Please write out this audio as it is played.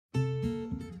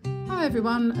Hi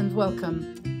everyone and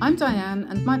welcome. I'm Diane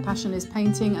and my passion is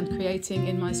painting and creating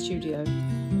in my studio.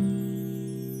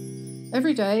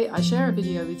 Every day I share a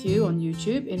video with you on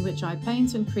YouTube in which I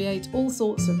paint and create all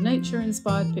sorts of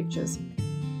nature-inspired pictures.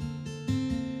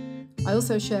 I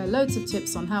also share loads of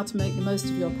tips on how to make the most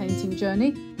of your painting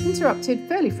journey, interrupted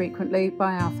fairly frequently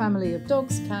by our family of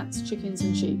dogs, cats, chickens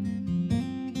and sheep.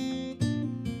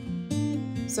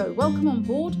 So welcome on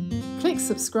board, click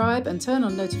subscribe and turn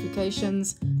on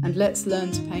notifications, and let's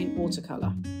learn to paint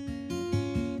watercolour.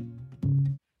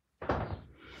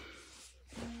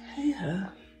 Hey,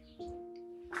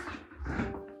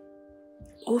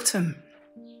 autumn,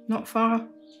 not far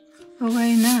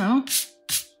away now.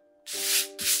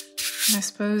 I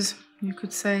suppose you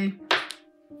could say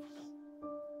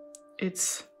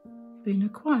it's been a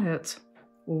quiet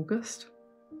August.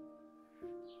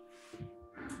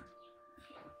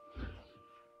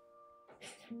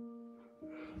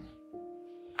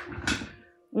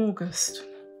 August.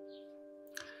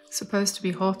 Supposed to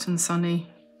be hot and sunny,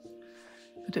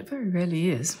 but it very rarely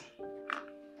is.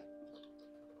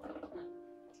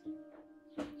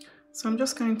 So I'm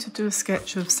just going to do a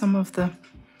sketch of some of the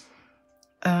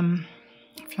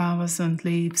flowers and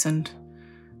leaves and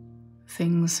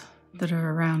things that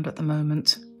are around at the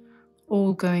moment,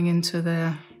 all going into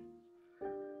their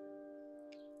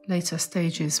later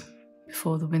stages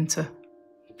before the winter,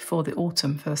 before the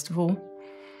autumn first of all,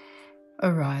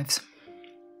 arrives.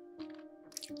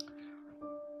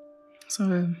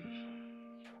 So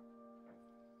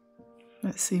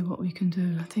let's see what we can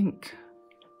do. I think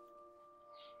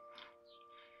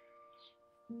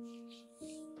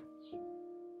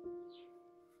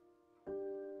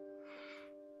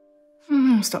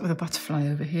I'll start with a butterfly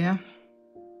over here.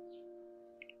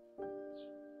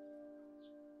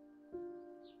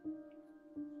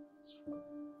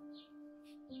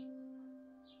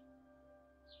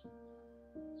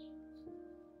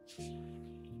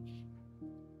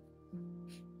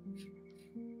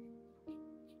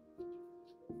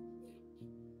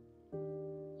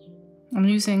 I'm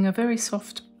using a very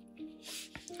soft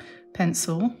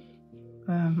pencil,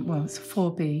 well it's a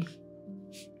 4B,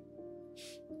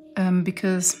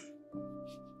 because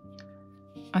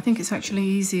I think it's actually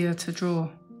easier to draw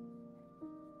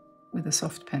with a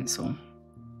soft pencil,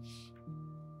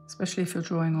 especially if you're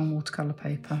drawing on watercolour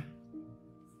paper.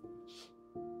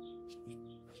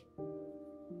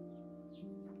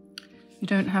 You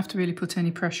don't have to really put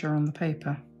any pressure on the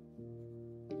paper.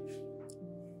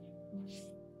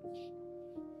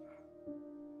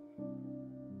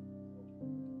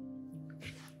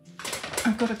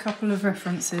 I've got a couple of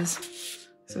references,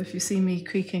 so if you see me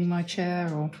creaking my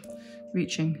chair or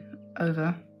reaching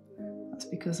over, that's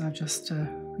because I'm just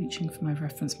reaching for my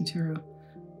reference material.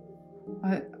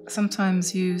 I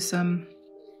sometimes use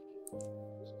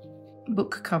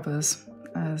book covers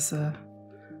as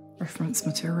reference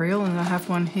material, and I have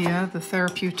one here, The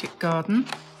Therapeutic Garden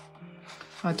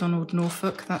by Donald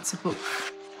Norfolk. That's a book,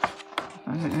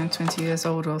 I don't know, 20 years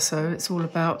old or so. It's all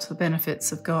about the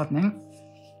benefits of gardening.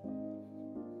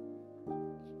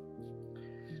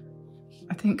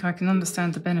 I think I can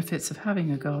understand the benefits of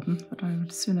having a garden, but I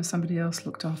would sooner somebody else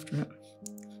looked after it.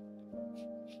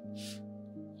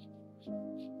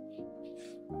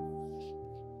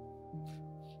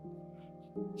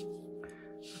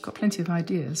 I've got plenty of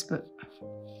ideas, but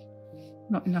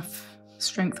not enough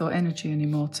strength or energy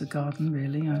anymore to garden,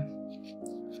 really,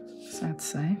 I'm sad to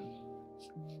say.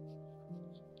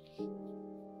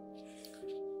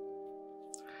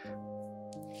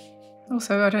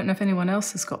 Also, I don't know if anyone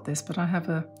else has got this, but I have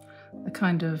a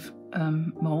kind of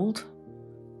mould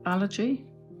allergy.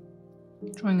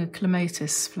 I'm drawing a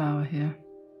clematis flower here,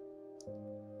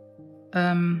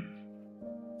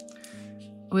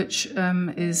 which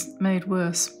is made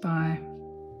worse by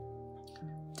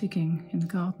digging in the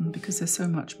garden because there's so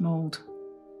much mould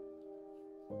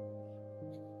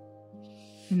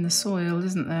in the soil,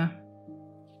 isn't there?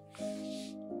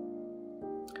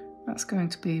 That's going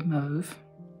to be mauve.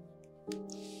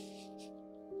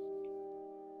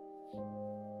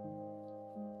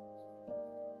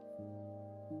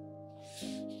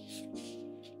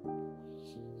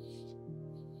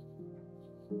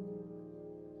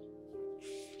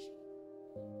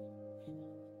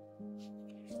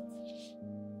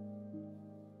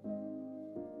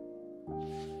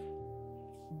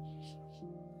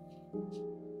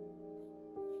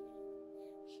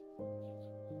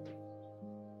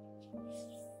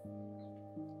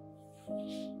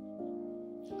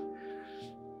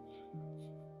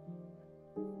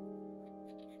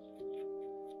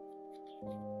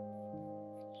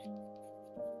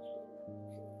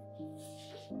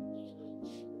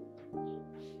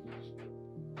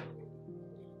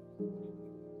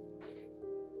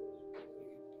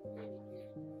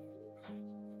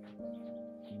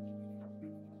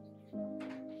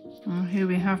 Here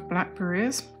we have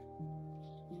blackberries.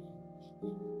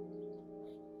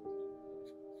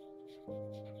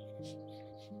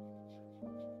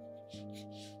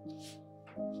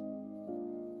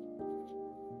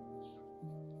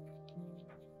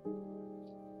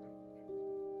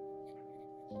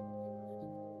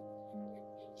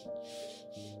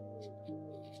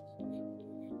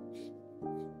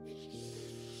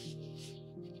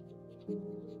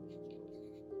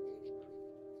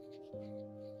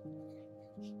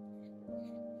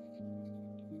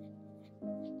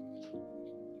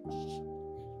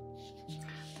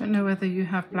 Don't know whether you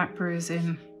have blackberries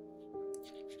in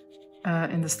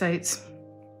the States.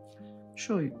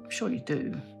 Sure you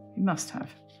do. You must have.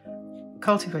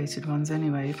 Cultivated ones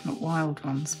anyway, if not wild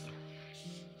ones.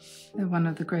 They're one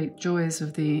of the great joys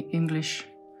of the English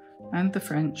and the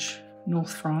French,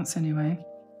 North France anyway,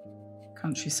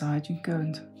 countryside. You can go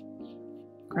and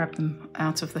grab them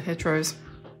out of the hedgerows.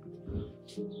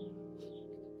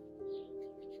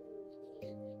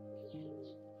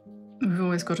 We've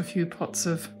always got a few pots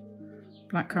of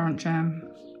blackcurrant jam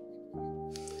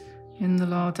in the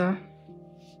larder.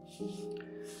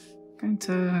 Going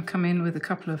to come in with a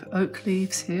couple of oak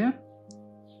leaves here.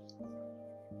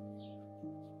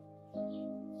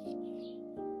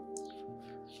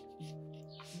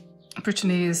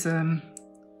 Brittany is a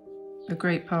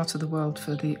great part of the world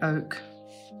for the oak.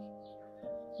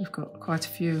 We've got quite a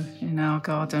few in our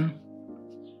garden.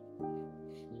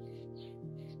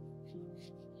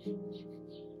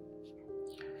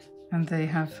 And they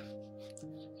have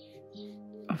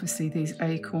obviously these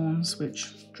acorns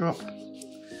which drop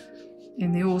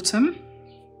in the autumn,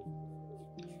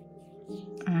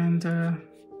 and the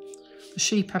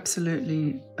sheep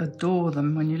absolutely adore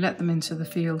them. When you let them into the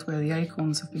field where the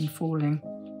acorns have been falling,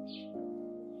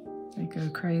 they go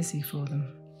crazy for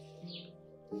them.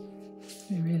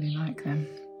 They really like them.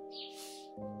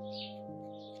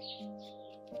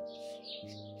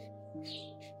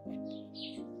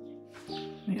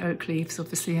 The oak leaves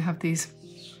obviously have these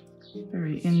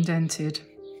very indented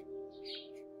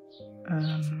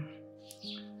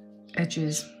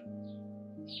edges.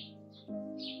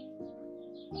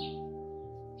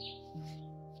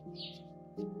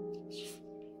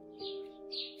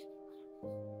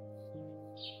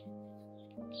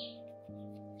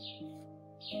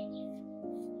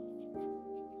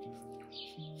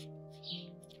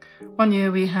 One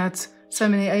year we had so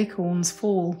many acorns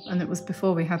fall, and it was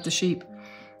before we had the sheep.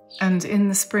 And in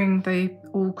the spring they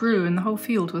all grew and the whole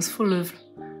field was full of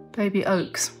baby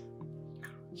oaks.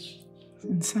 It's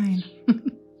insane.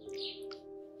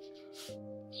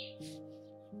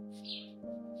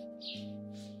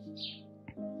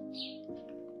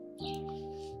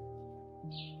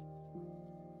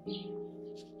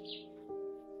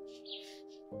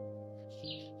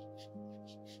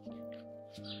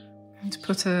 I'm going to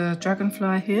put a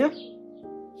dragonfly here.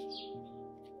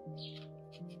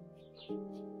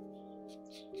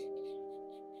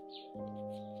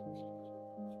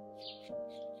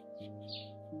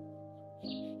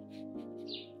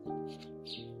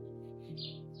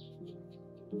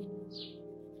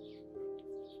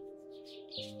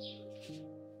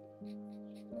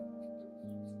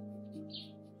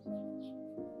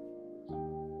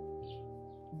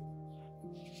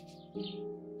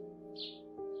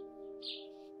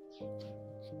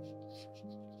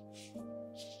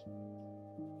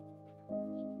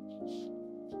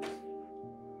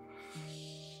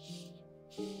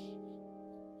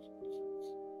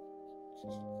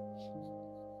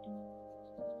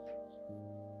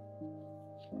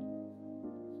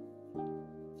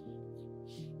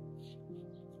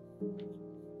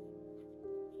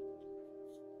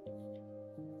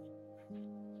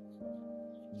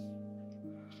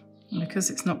 Because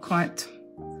it's not quite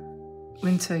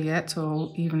winter yet,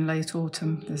 or even late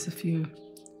autumn, there's a few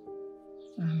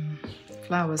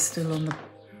flowers still on the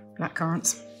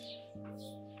blackcurrants.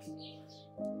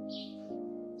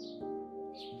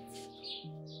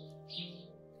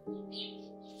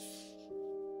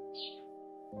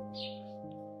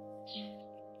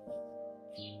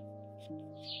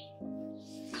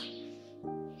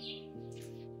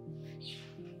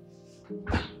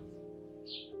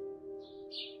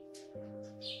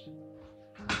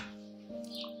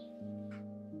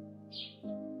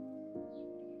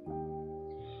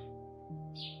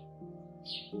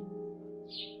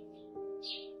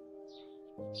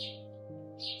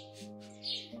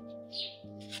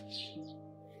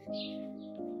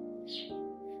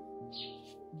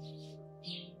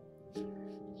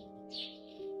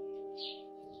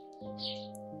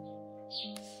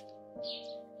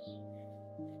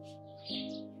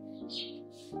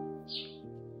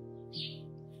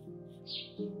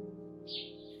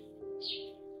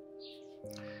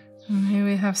 And here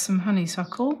we have some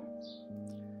honeysuckle,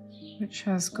 which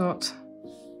has got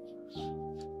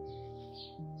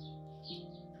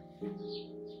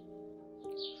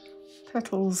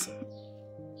petals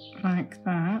like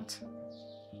that.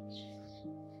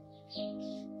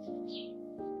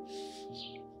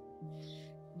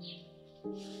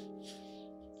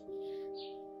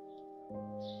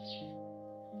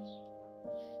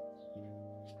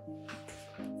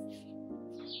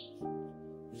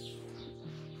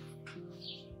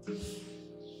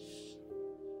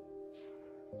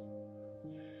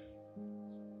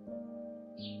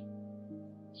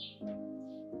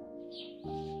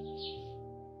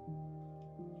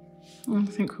 I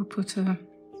think we'll put a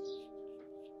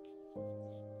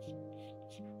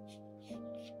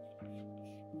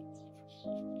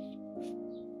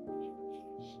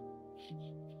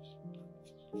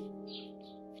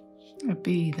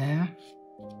bee there.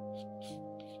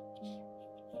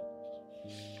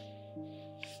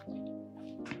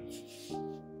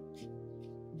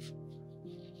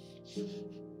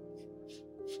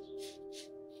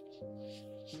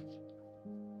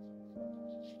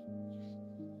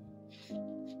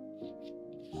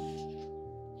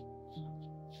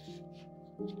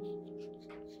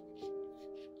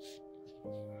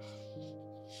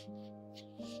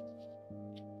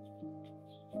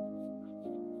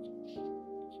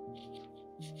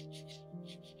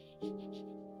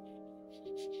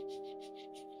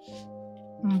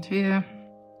 And here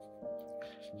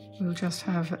we'll just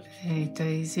have a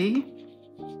daisy.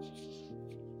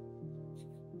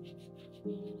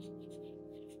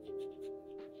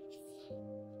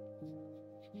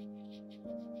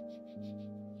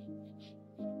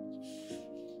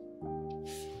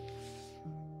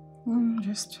 And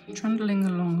just trundling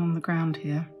along on the ground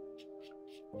here.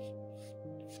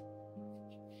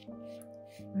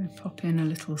 We'll pop in a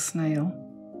little snail.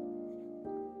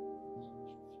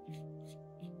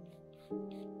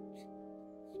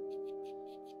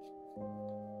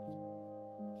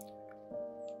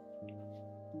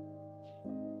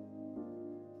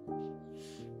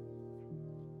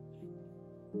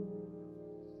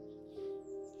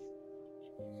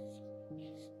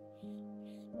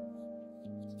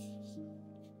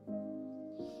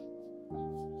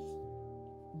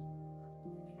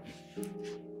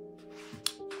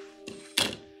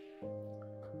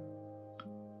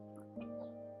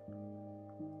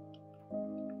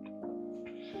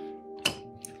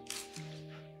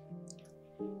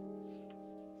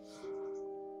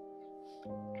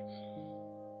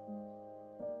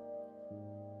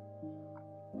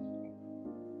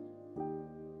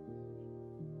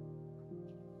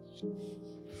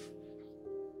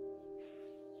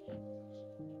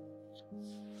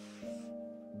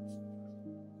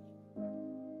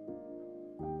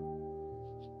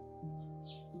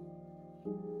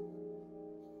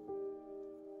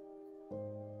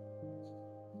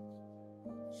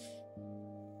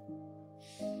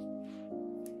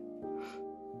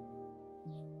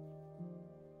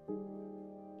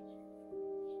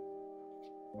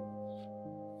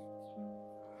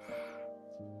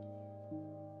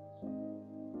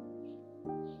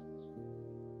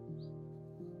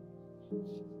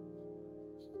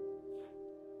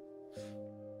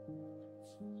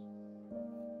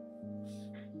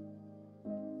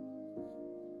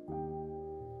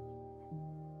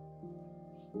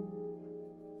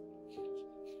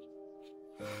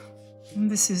 And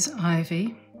this is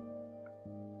ivy.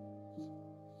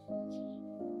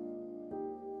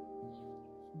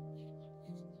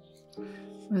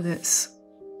 With its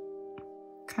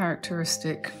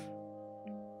characteristic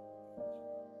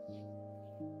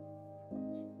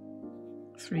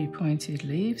three-pointed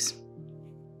leaves.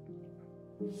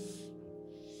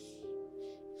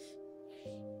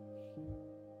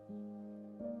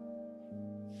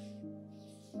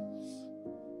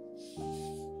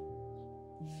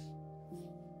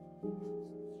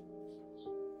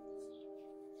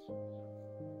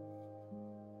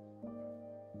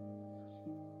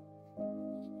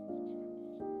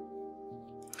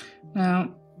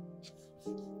 Now,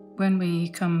 when we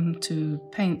come to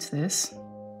paint this,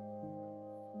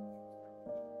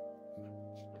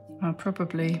 I'll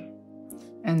probably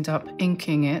end up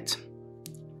inking it.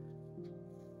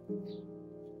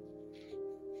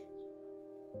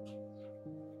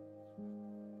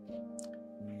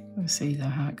 We'll see though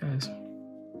how it goes.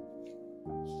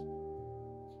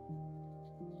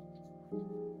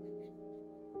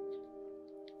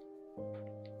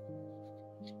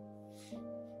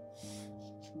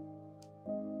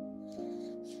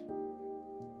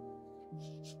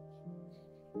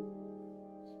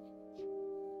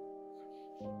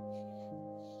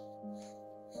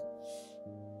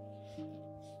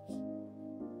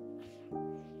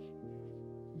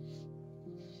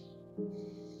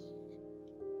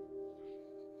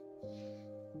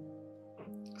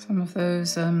 some of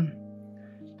those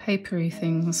papery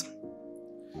things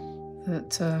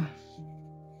that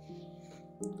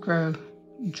grow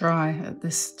dry at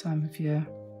this time of year.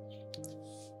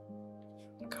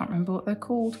 Can't remember what they're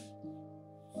called.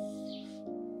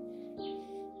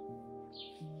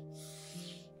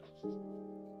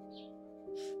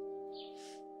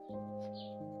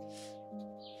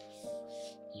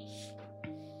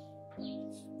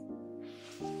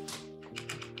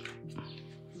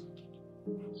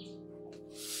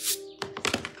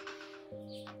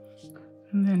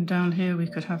 And then down here we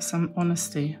could have some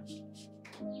honesty.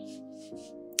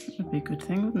 That would be a good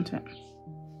thing, wouldn't it?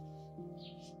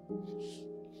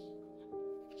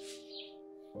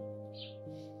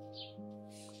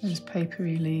 Those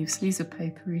papery leaves, these are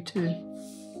papery too.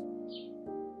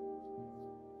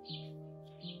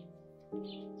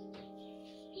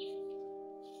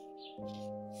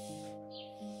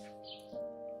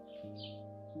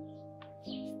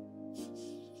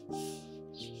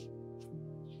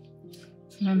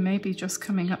 And then maybe just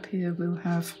coming up here we'll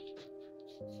have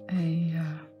a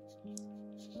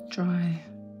dry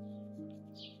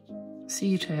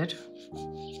seed head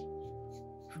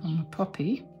from a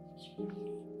poppy.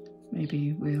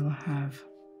 Maybe we'll have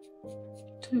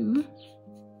two.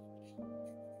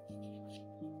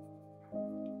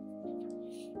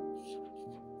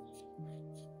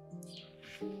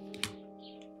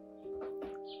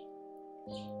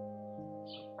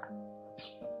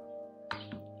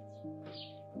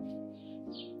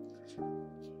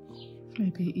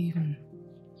 Maybe even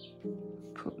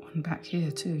put one back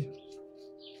here too.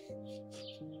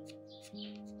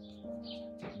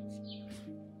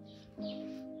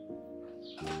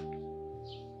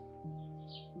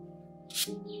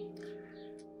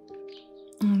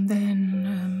 And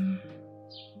then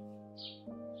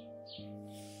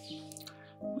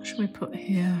what should we put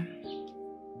here?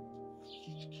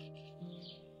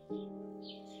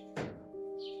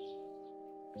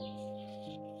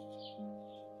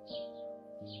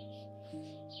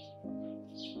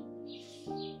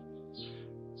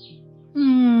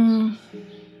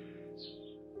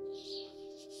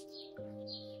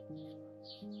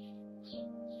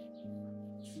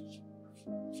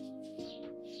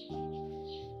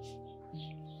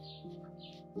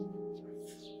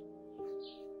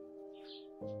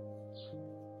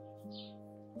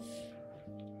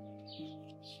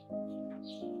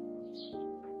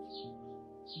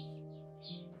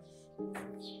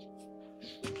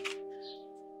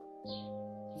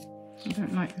 I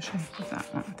don't like the shape of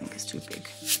that one, I think it's too big.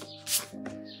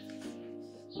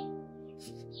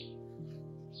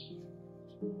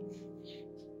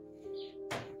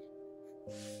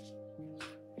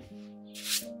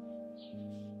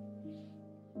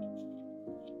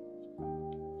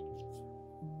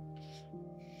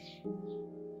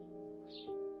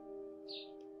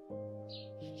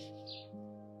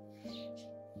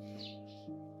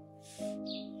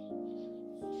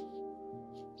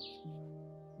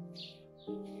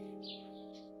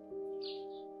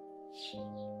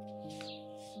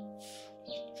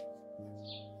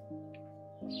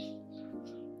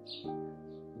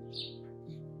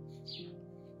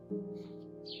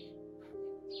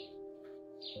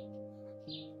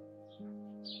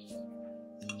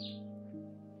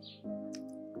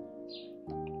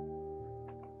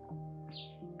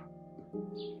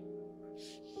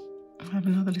 I have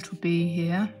another little bee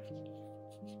here,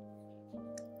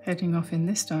 heading off in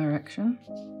this direction.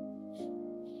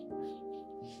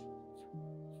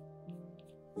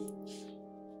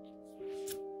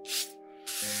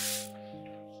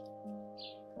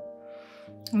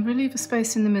 And we'll leave a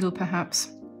space in the middle perhaps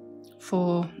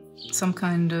for some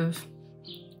kind of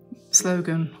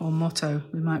slogan or motto.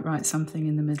 We might write something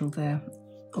in the middle there,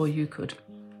 or you could.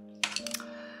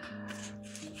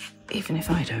 Even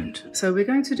if I don't. So we're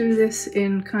going to do this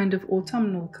in kind of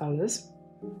autumnal colours.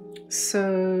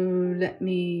 So let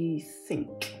me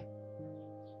think.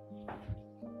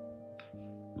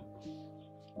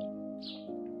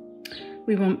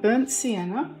 We want burnt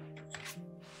sienna.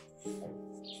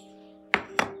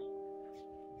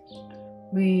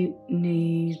 We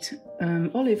need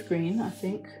olive green, I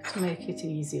think, to make it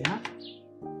easier.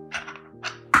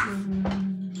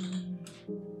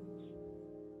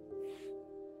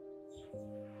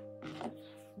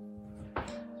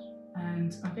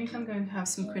 And I think I'm going to have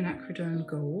some quinacridone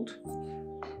gold.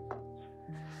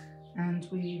 And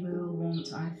we will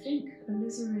want, I think,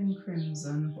 alizarin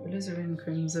crimson. Alizarin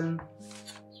crimson.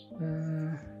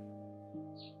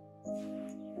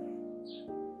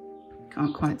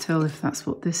 Can't quite tell if that's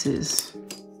what this is.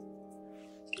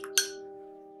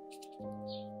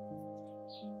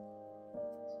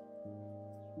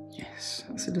 Yes,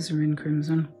 that's alizarin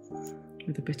crimson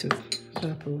with a bit of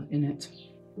purple in it.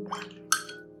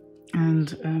 And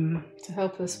to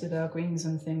help us with our greens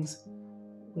and things,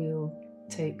 we'll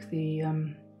take the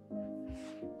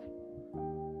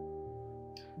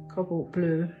cobalt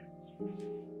blue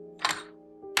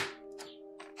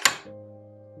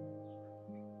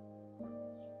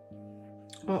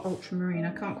or ultramarine.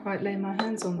 I can't quite lay my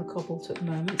hands on the cobalt at the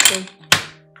moment, so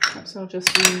perhaps I'll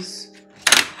just use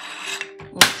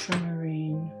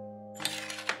ultramarine.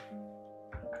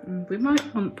 And we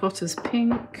might want Potter's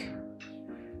pink.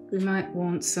 We might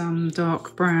want some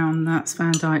dark brown. That's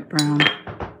Van Dyke brown.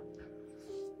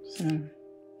 So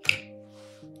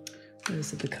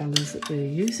those are the colours that we're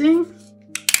using.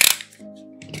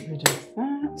 Get rid of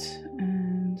that,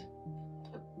 and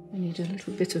I need a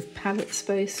little bit of palette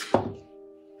space.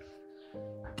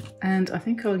 And I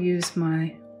think I'll use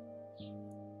my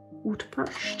water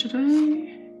brush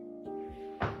today,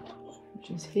 which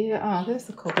is here. Ah, there's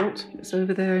the cobalt. It's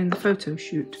over there in the photo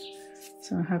shoot.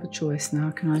 So I have a choice now.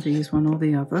 I can either use one or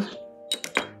the other.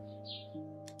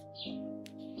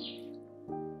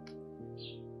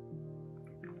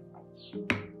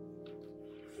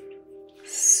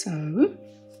 So,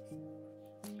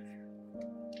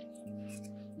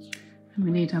 and we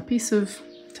need our piece of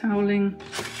toweling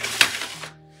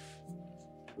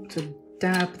to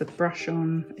dab the brush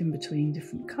on in between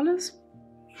different colours.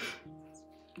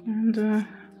 And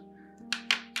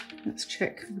let's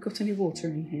check if we've got any water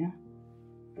in here.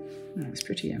 No, it's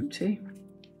pretty empty.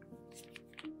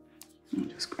 I'll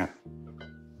just grab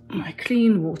my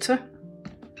clean water.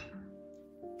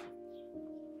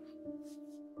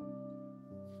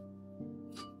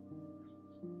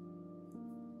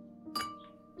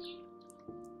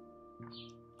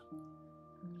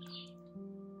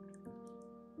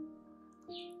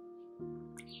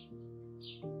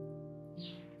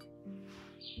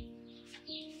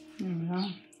 There we are,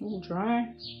 all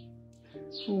dry,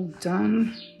 all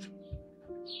done.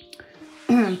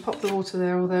 And pop the water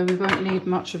there, although we won't need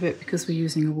much of it because we're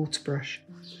using a water brush.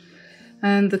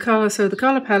 And the colour, so the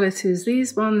colour palette is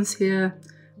these ones here.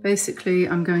 Basically,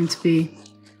 I'm going to be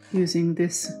using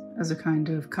this as a kind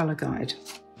of colour guide.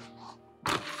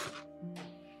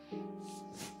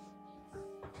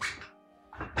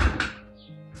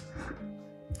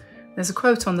 There's a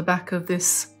quote on the back of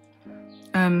this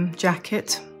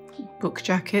book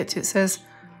jacket. It says,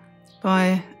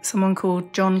 by someone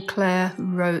called John Clare, who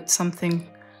wrote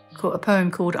a poem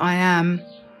called I Am,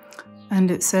 and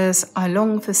it says, I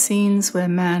long for scenes where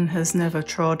man has never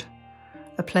trod,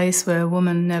 a place where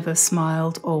woman never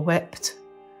smiled or wept,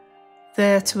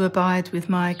 there to abide with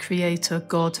my Creator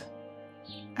God,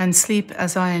 and sleep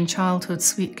as I in childhood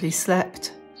sweetly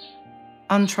slept,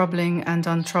 untroubling and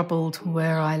untroubled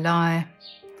where I lie,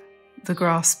 the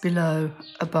grass below,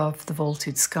 above the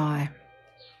vaulted sky.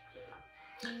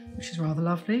 Which is rather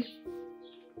lovely.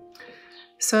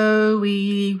 So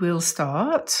we will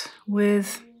start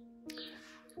with,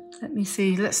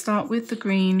 let's start with the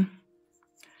green,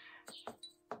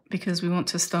 because we want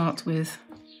to start with,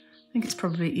 I think it's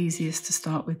probably easiest to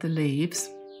start with the leaves.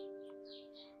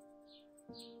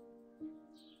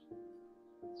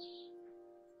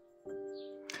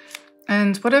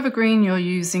 And whatever green you're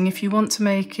using, if you want to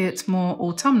make it more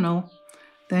autumnal,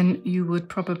 then you would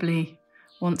probably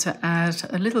want to add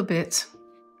a little bit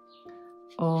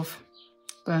of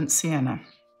burnt sienna.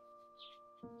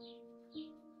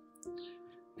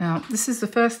 Now, this is the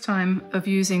first time of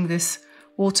using this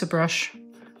water brush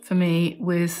for me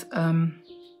with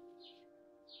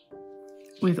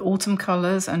autumn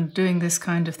colours and doing this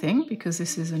kind of thing, because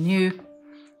this is a new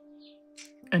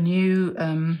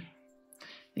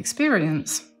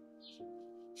experience.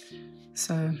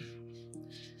 So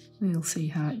we'll see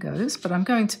how it goes, but I'm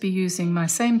going to be using the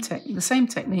same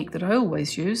technique that I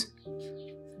always use,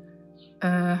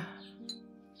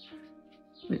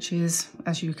 which is,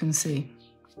 as you can see,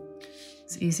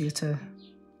 it's easier to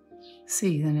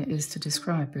see than it is to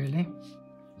describe, really.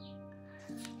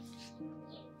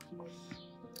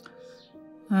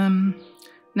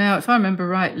 Now, if I remember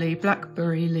rightly,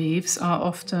 blackberry leaves are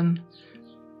often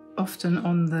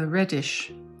on the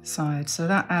reddish side, so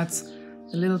that adds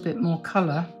a little bit more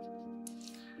colour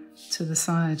to the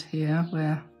side here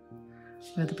where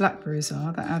the blackberries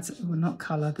are. That adds, well, not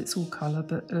colour, it's all colour,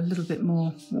 but a little bit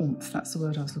more warmth. That's the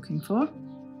word I was looking for.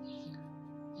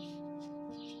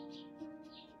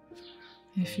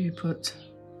 If you put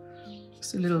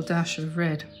just a little dash of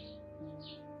red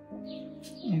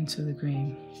into the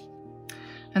green.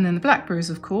 And then the blackberries,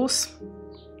 of course.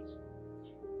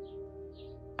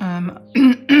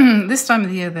 This time of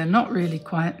the year they're not really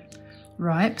quite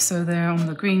ripe, so they're on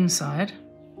the green side.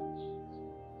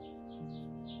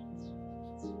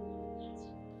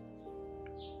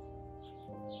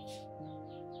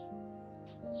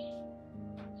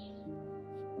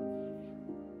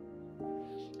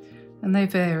 and they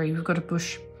vary. We've got a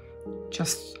bush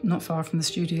just not far from the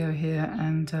studio here,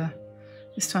 and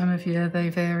this time of year they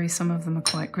vary. Some of them are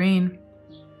quite green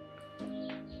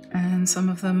and some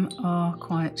of them are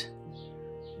quite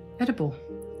edible,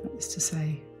 that is to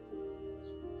say.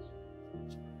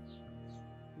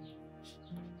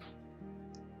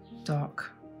 Dark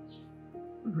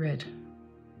red,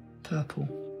 purple,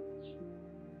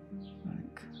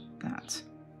 like that.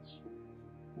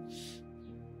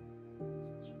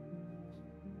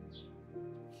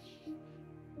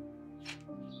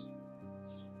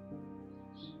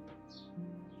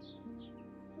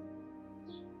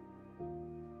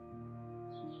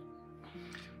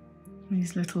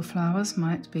 These little flowers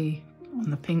might be on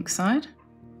the pink side.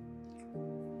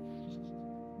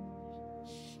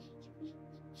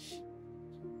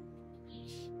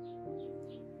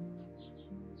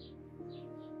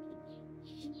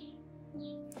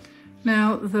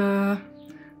 Now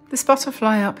this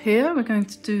butterfly up here, we're going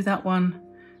to do that one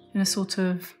in a sort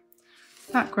of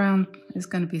background is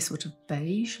going to be sort of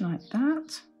beige like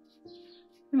that.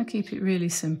 I'm going to keep it really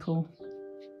simple,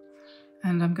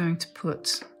 and I'm going to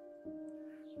put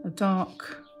a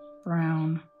dark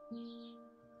brown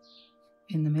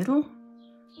in the middle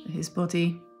for his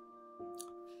body,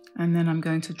 and then I'm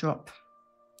going to drop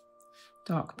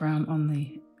dark brown on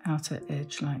the outer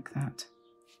edge like that.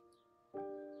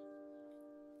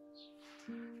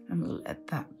 And we'll let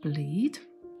that bleed.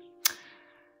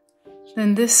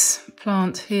 Then this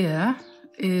plant here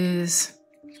is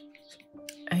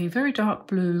a very dark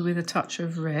blue with a touch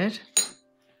of red.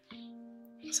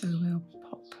 So we'll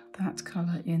pop that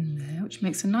colour in there, which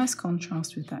makes a nice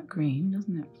contrast with that green,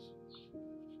 doesn't it?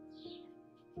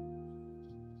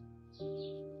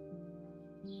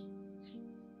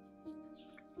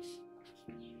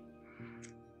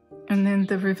 And then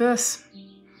the reverse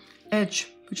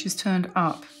edge, which is turned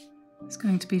up, is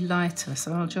going to be lighter,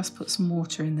 so I'll just put some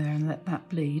water in there and let that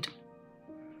bleed.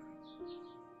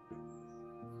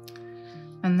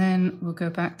 And then we'll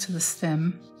go back to the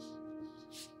stem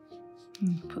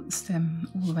and put the stem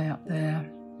all the way up there,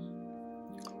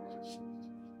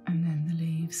 and then the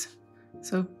leaves.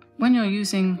 So when you're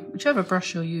using whichever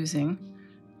brush you're using,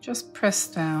 just press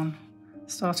down,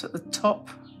 start at the top,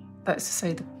 that's to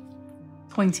say the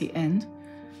pointy end,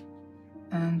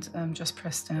 and just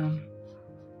press down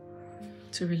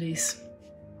to release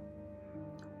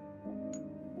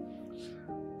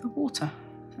the water.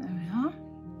 There we are.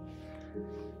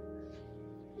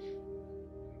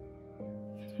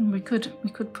 And we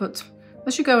could put,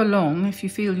 as you go along, if you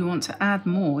feel you want to add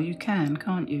more, you can,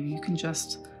 can't you? You can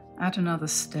just add another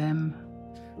stem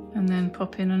and then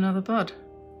pop in another bud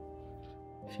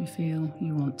if you feel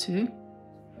you want to,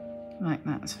 like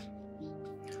that.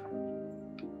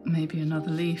 Maybe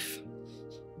another leaf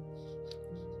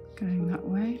going that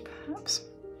way, perhaps.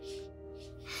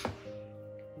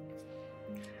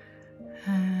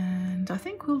 And I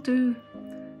think we'll do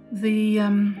the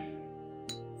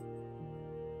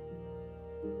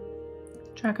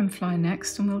dragonfly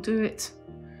next, and we'll do it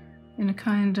in a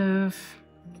kind of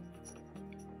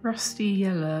rusty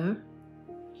yellow.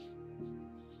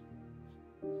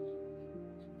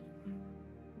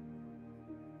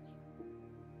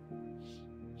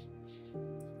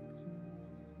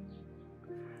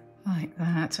 Like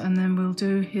that, and then we'll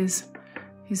do his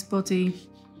body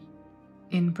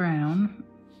in brown,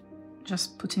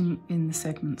 just put him in the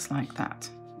segments like that.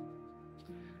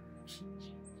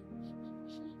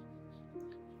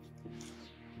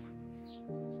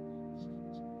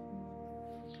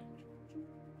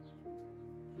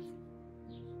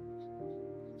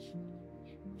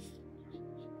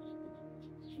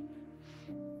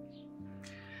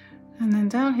 And then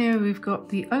down here we've got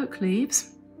the oak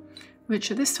leaves, which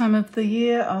at this time of the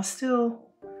year are still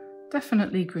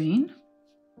definitely green.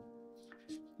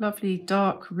 Lovely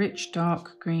dark, rich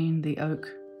dark green the oak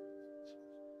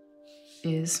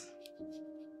is.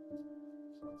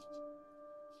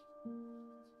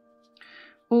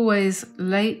 Always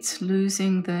late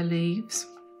losing their leaves.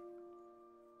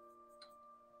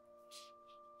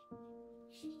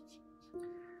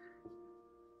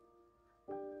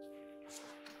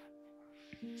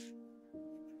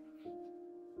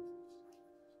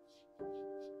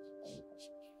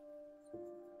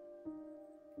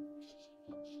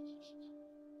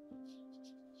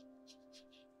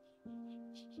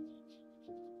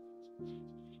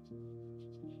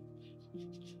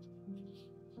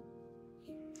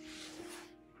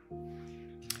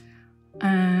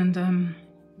 And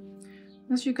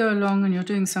as you go along and you're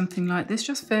doing something like this,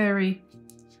 just vary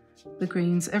the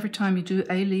greens. Every time you do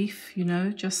a leaf, you know,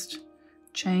 just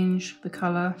change the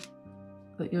colour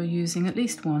that you're using at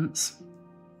least once.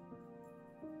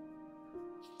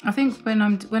 I think when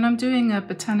I'm doing a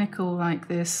botanical like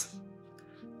this,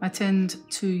 I tend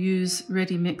to use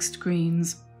ready mixed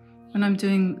greens. When I'm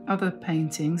doing other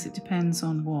paintings, it depends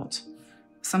on what.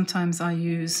 Sometimes I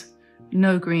use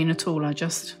no green at all. I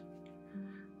just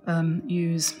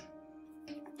use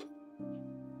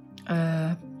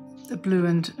the blue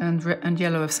and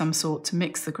yellow of some sort to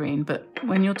mix the green. But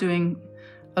when you're doing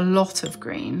a lot of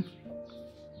green,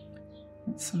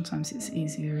 sometimes it's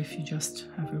easier if you just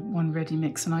have one ready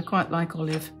mix, and I quite like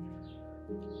olive.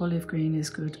 Olive green is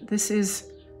good. This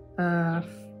is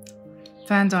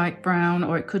Van Dyke brown,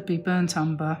 or it could be burnt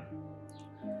umber,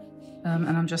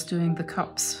 and I'm just doing the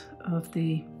cups of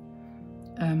the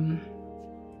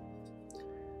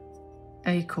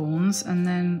acorns, and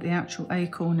then the actual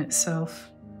acorn itself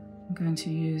I'm going to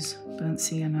use burnt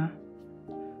sienna.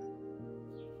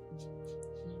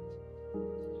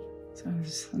 So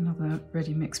there's another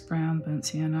ready mixed brown, burnt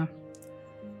sienna.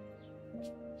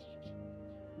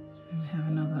 And we have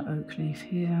another oak leaf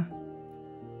here.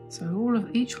 So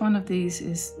each one of these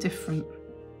is different.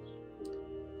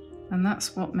 And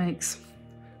that's what makes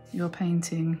your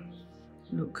painting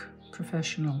look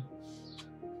professional,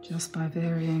 just by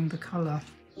varying the colours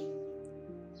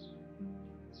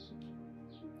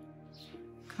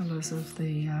of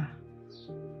the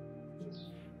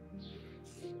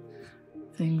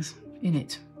things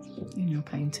in your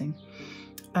painting.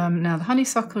 Now the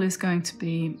honeysuckle is going to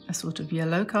be a sort of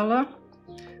yellow colour,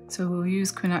 so we'll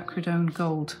use quinacridone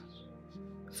gold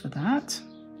for that.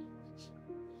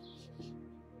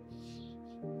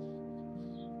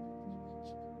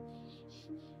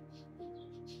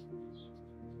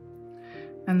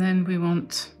 And then we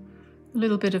want a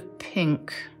little bit of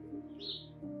pink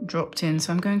dropped in,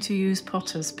 so I'm going to use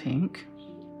Potter's Pink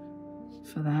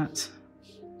for that.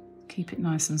 Keep it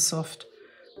nice and soft.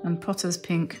 And Potter's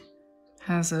Pink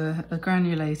has a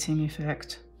granulating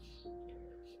effect,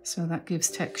 so that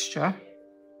gives texture.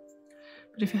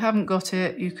 But if you haven't got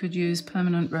it, you could use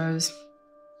Permanent Rose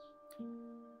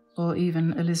or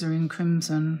even alizarin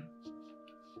crimson,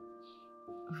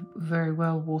 very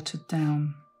well watered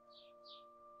down.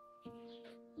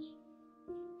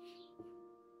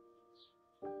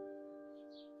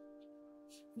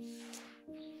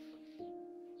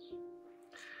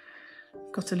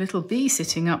 Got a little bee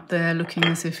sitting up there looking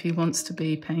as if he wants to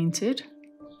be painted.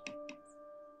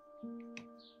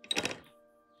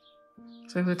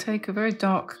 So we'll take a very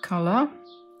dark colour,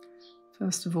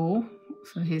 first of all,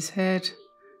 for his head,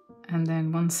 and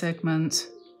then one segment,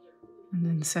 and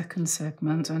then the second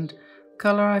segment. And the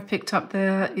colour I picked up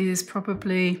there is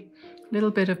probably a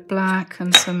little bit of black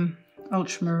and some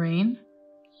ultramarine,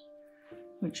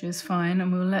 which is fine,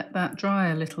 and we'll let that dry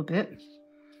a little bit.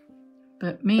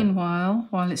 But meanwhile,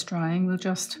 while it's drying, we'll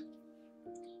just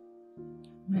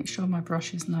make sure my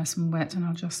brush is nice and wet, and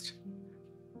I'll just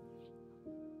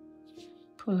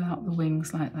pull out the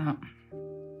wings like that.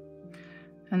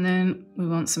 And then we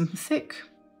want some thick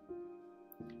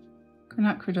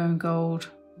quinacridone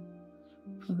gold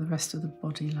for the rest of the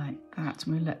body like that,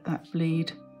 and we let that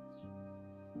bleed.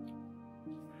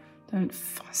 Don't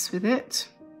fuss with it.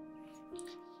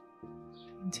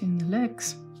 Paint in the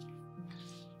legs.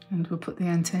 And we'll put the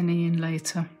antennae in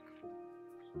later.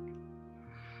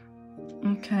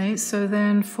 Okay, so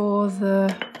then for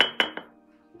the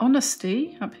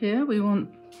honesty up here, we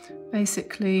want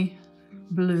basically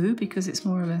blue, because it's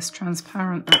more or less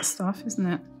transparent, that stuff, isn't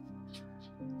it?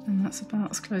 And that's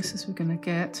about as close as we're going to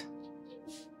get.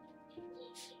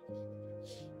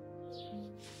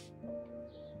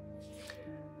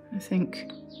 I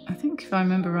think if I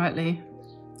remember rightly,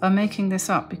 I'm making this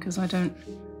up because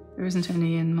there isn't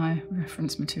any in my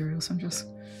reference material, so I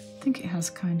think it has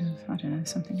kind of, I don't know,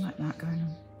 something like that going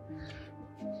on.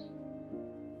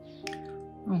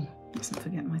 Oh, mustn't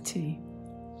forget my tea.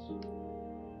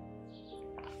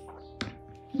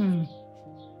 I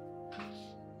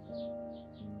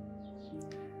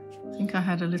think I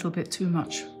had a little bit too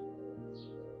much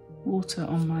water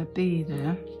on my bee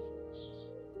there.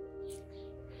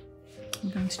 I'm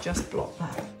going to just blot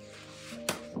that.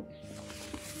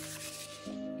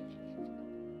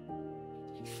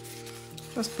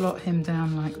 Just blot him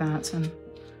down like that, and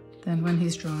then when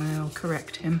he's dry I'll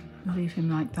correct him. I'll leave him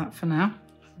like that for now.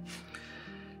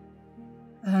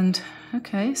 And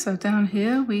okay, so down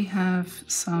here we have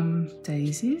some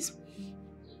daisies,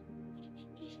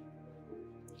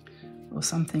 or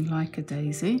something like a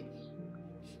daisy.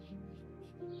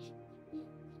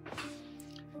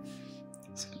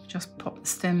 So just pop the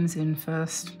stems in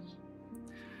first.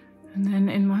 And then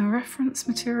in my reference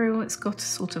material, it's got a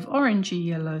sort of orangey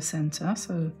yellow centre,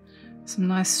 so some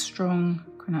nice strong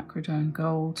quinacridone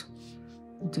gold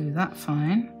will do that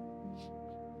fine.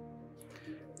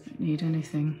 Don't need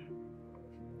anything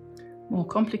more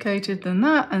complicated than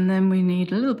that. And then we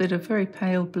need a little bit of very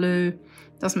pale blue.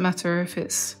 Doesn't matter if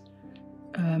it's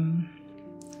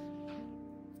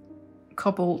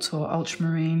cobalt or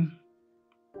ultramarine.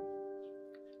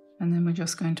 And then we're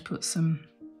just going to put some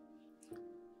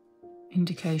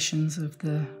indications of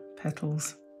the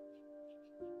petals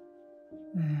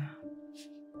there.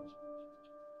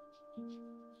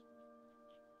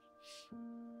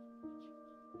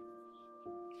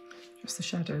 Just the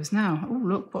shadows now. Oh,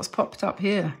 look what's popped up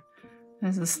here.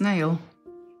 There's a snail.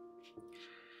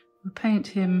 We'll paint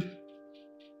him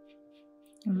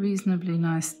a reasonably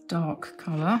nice dark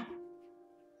colour.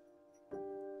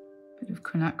 Bit of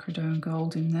quinacridone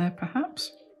gold in there,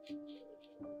 perhaps.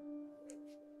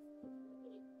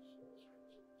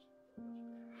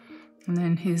 And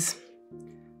then his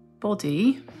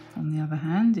body, on the other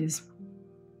hand, is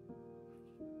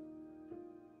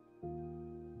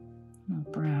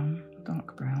brown,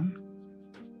 dark brown.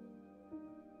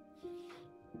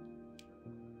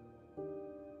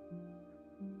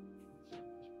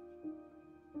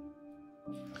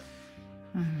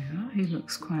 There we are, he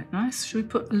looks quite nice. Should we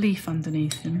put a leaf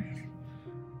underneath him?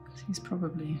 Because he's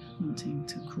probably wanting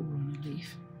to crawl on a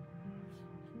leaf.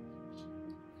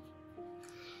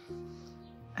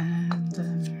 And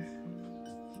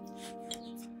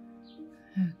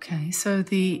okay, so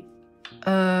the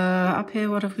up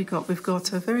here, what have we got? We've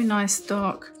got a very nice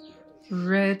dark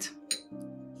red,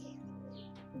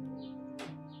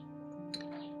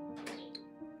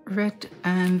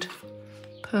 and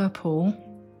purple.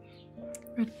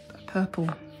 Purple,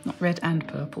 not red and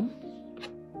purple.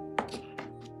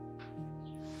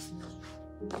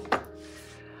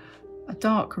 A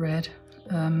dark red,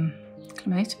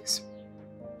 clematis.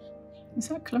 Is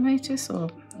that clematis, or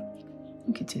I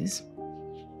think it is.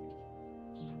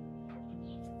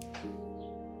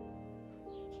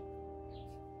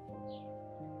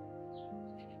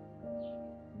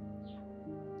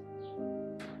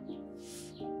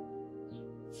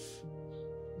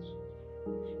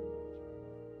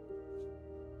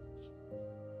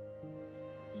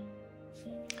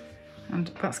 And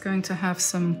that's going to have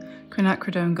some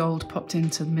quinacridone gold popped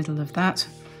into the middle of that.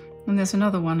 And there's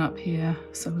another one up here,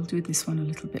 so we'll do this one a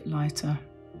little bit lighter.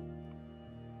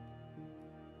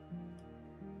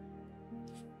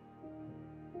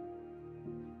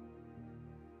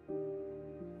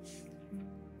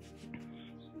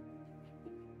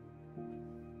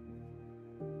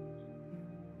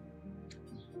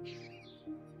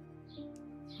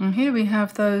 And here we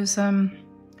have those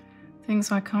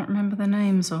things I can't remember the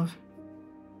names of.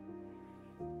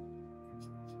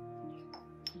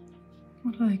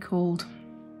 What are they called?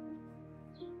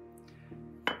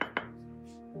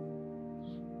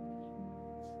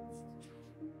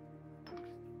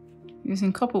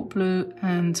 Using cobalt blue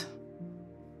and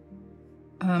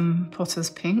potter's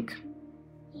pink.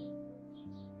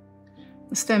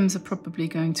 The stems are probably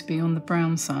going to be on the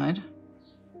brown side,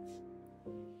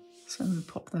 so we'll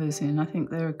pop those in. I think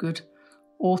they're a good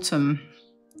autumn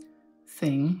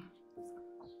thing.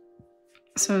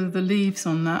 So the leaves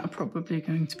on that are probably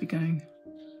going to be going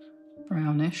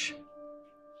brownish.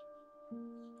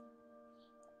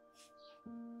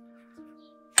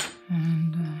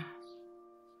 And let's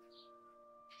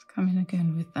come in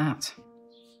again with that.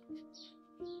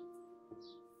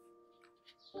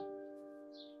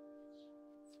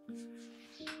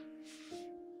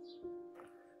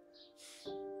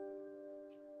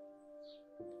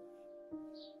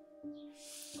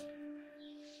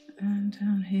 And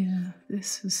down here,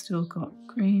 this has still got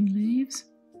green leaves.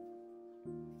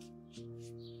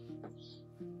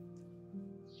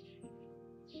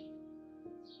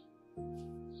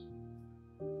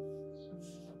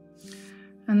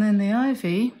 And then the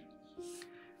ivy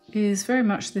is very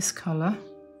much this colour.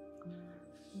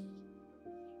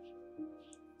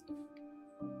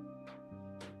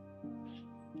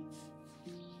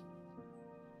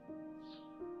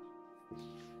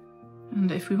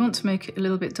 And if we want to make it a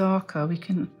little bit darker, we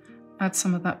can add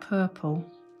some of that purple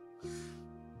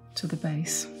to the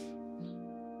base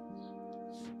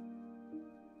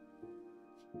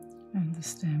and the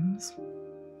stems.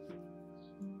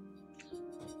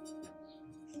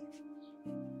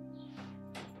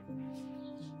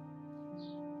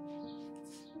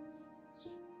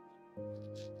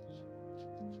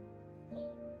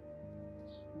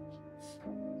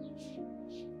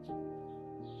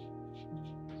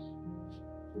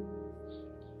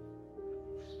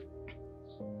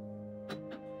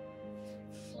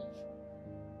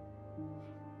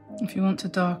 If you want to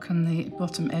darken the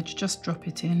bottom edge, just drop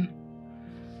it in.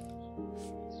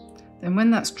 Then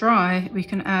when that's dry, we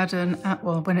can add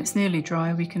well, when it's nearly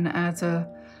dry, we can add a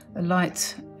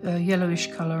light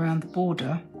yellowish colour around the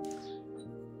border,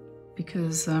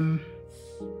 because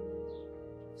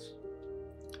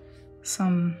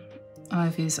some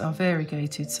ivies are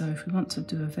variegated, so if we want to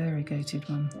do a variegated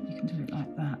one, you can do it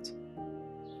like that.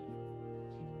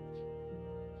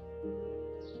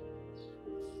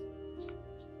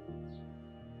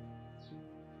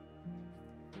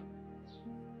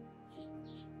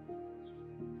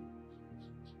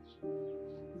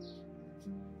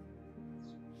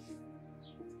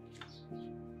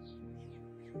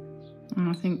 And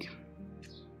I think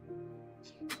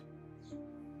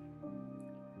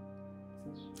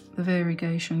the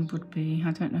variegation would be,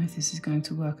 I don't know if this is going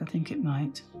to work, I think it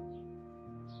might.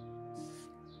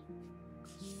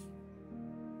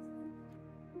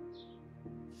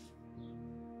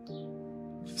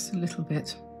 Just a little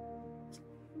bit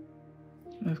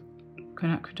of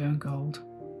quinacridone gold.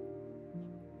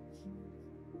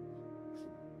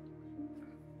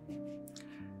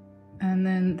 And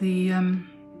then the,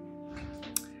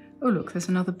 oh look, there's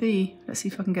another bee. Let's see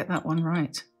if I can get that one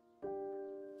right.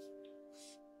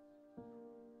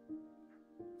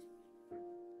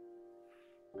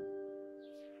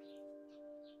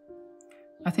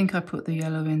 I think I put the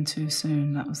yellow in too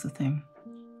soon, that was the thing.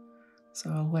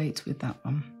 So I'll wait with that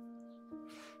one.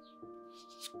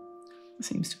 It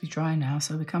seems to be dry now,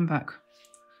 so we come back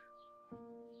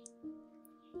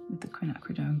with the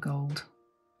quinacridone gold.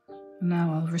 And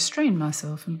now I'll restrain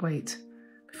myself and wait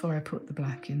before I put the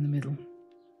black in the middle.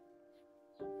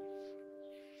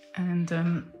 And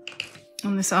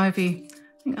on this ivy,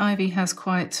 I think ivy has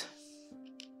quite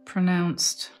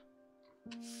pronounced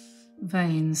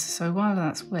veins, so while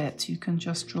that's wet you can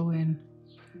just draw in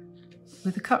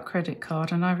with a cut credit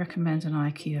card, and I recommend an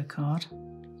IKEA card.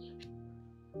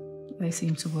 They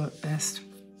seem to work best.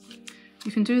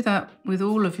 You can do that with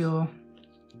all of your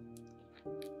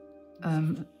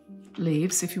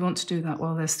leaves if you want to do that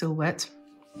while they're still wet.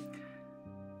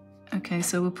 Okay,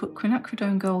 so we'll put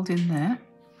quinacridone gold in there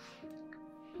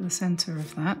for the centre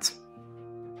of that.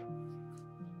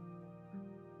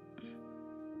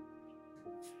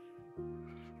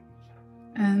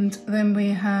 And then we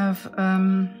have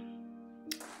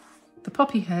the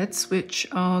poppy heads, which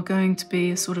are going to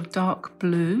be a sort of dark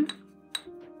blue.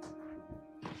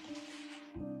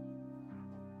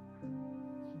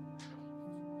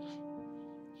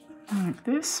 Like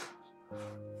this.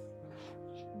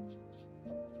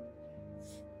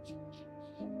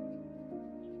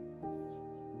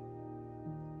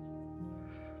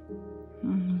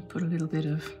 And put a little bit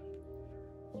of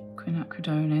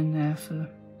quinacridone in there for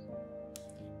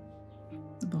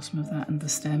the bottom of that and the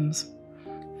stems.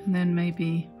 And then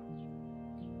maybe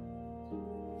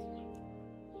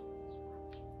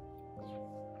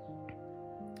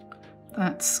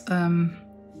that's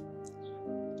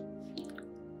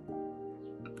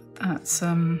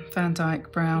Van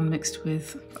Dyke brown mixed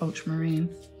with ultramarine,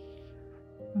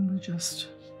 and we'll just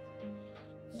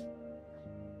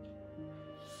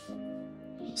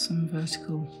put some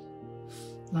vertical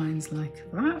lines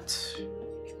like that.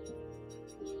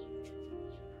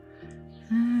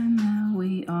 And now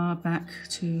we are back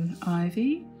to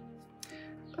ivy.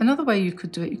 Another way you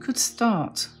could do it, you could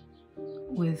start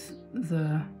with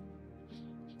the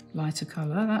lighter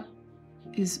colour. That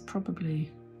is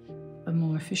probably a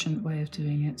more efficient way of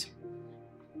doing it.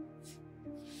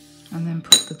 And then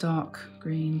put the dark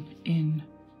green in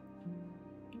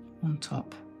on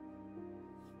top.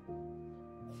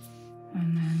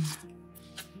 And then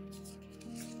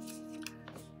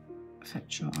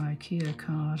fetch your IKEA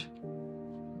card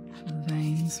for the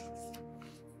veins.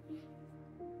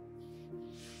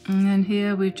 And then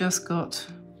here we've just got,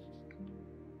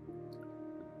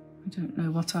 I don't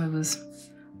know what I was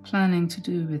planning to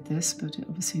do with this, but it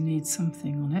obviously needs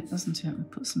something on it, doesn't it? We'll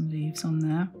put some leaves on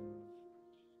there.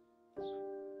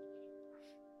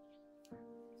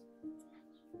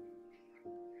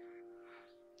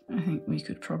 I think we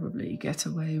could probably get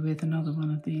away with another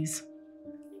one of these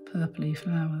purpley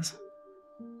flowers.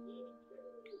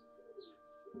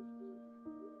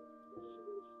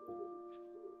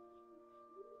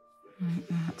 Like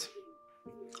that.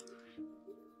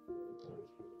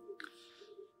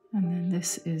 And then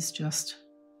this is just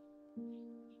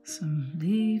some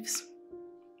leaves.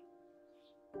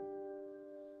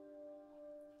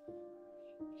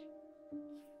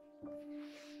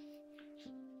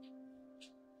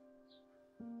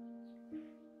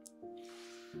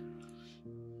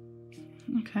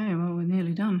 Okay, well, we're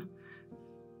nearly done.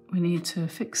 We need to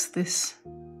fix this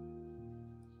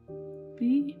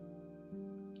bee.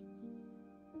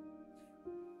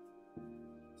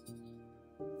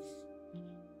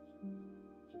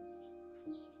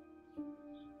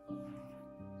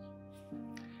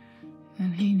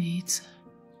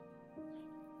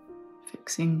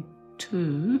 fixing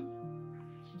 2.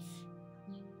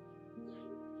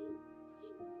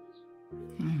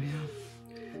 There we are.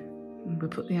 And we'll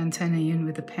put the antennae in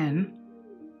with a pen.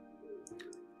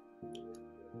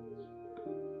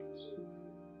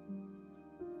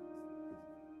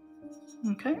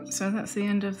 Okay, so that's the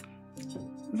end of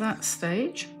that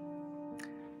stage.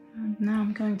 And now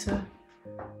I'm going to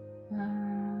try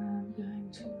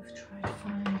to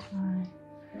find my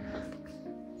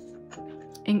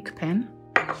ink pen.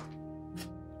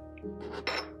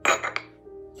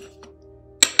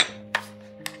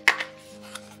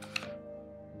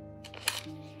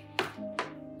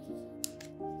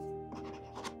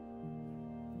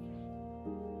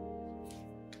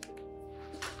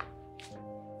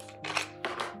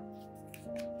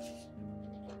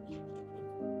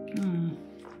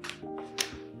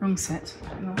 Wrong set.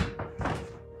 No.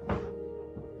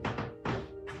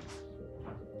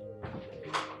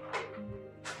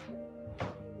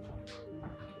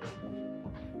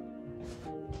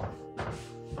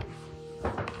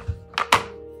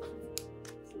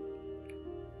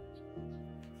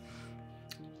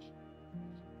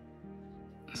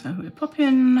 So we're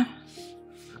popping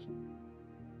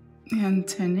the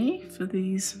antennae for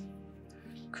these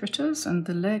critters and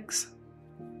the legs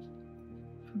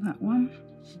for that one.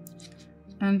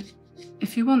 And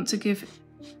if you want to give,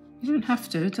 you don't have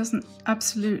to, it doesn't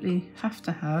absolutely have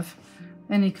to have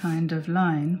any kind of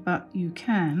line, but you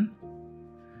can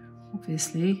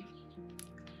obviously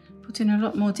put in a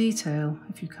lot more detail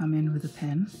if you come in with a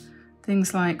pen.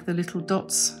 Things like the little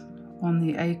dots on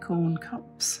the acorn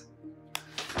cups,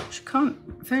 which you can't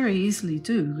very easily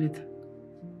do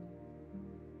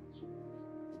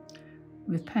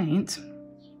with paint.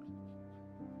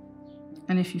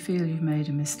 And if you feel you've made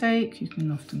a mistake, you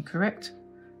can often correct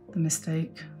the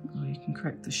mistake, or you can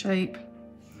correct the shape.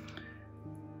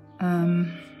 Yeah,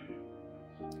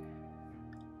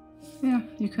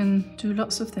 you can do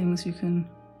lots of things. You can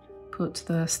put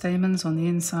the stamens on the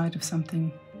inside of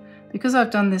something. Because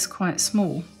I've done this quite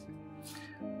small,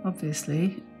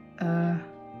 obviously, the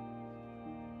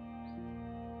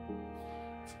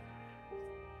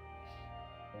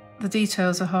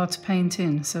details are hard to paint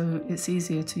in, so it's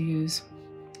easier to use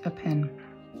a pen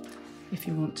if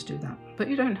you want to do that, but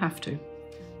you don't have to.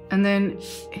 And then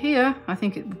here, I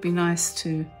think it would be nice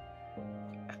to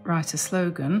write a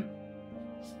slogan,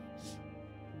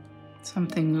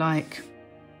 something like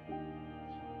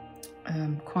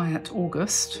Quiet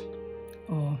August,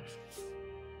 or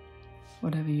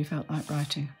whatever you felt like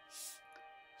writing.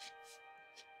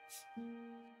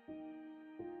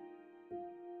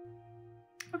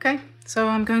 Okay, so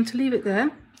I'm going to leave it there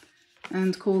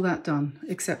and call that done,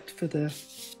 except for the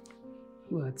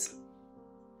words.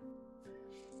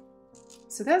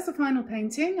 So there's the final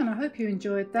painting, and I hope you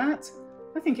enjoyed that.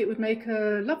 I think it would make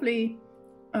a lovely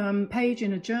page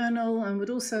in a journal, and would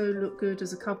also look good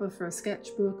as a cover for a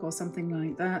sketchbook or something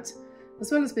like that,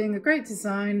 as well as being a great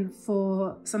design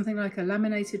for something like a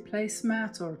laminated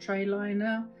placemat or a tray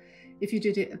liner, if you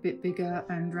did it a bit bigger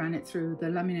and ran it through the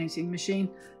laminating machine.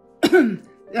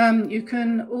 You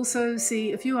can also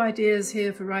see a few ideas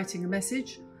here for writing a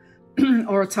message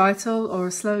or a title or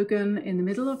a slogan in the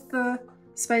middle of the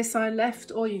space I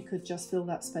left, or you could just fill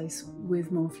that space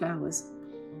with more flowers.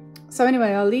 So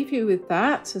anyway, I'll leave you with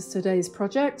that as today's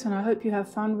project, and I hope you have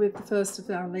fun with the first of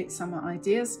our late summer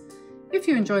ideas. If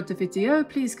you enjoyed the video,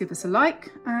 please give us a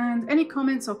like, and any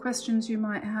comments or questions you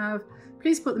might have,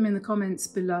 please put them in the comments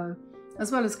below,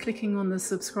 as well as clicking on the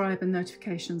subscribe and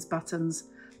notifications buttons.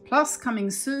 Plus, coming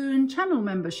soon, channel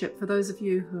membership for those of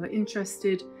you who are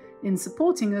interested in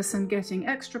supporting us and getting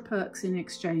extra perks in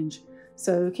exchange.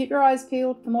 So keep your eyes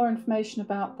peeled for more information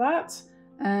about that.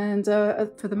 And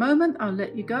for the moment, I'll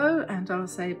let you go, and I'll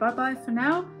say bye-bye for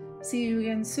now. See you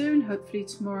again soon, hopefully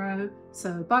tomorrow.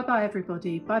 So bye-bye,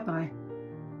 everybody. Bye-bye.